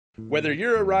Whether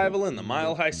your arrival in the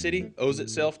Mile High City owes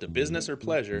itself to business or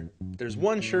pleasure, there's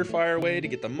one surefire way to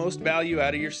get the most value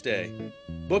out of your stay.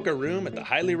 Book a room at the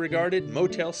highly regarded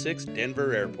Motel 6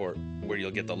 Denver Airport, where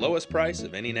you'll get the lowest price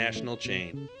of any national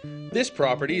chain. This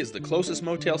property is the closest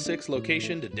Motel 6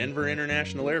 location to Denver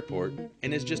International Airport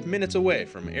and is just minutes away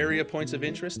from area points of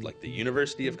interest like the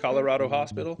University of Colorado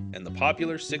Hospital and the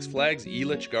popular Six Flags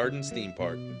Elitch Gardens theme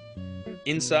park.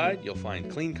 Inside, you'll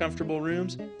find clean, comfortable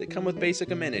rooms that come with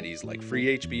basic amenities like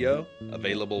free HBO,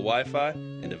 available Wi-Fi,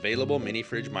 and available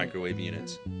mini-fridge microwave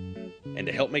units. And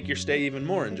to help make your stay even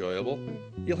more enjoyable,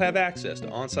 you'll have access to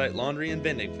on-site laundry and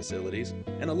vending facilities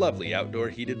and a lovely outdoor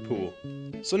heated pool.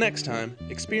 So next time,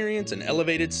 experience an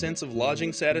elevated sense of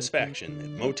lodging satisfaction at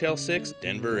Motel 6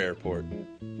 Denver Airport.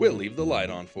 We'll leave the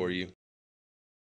light on for you.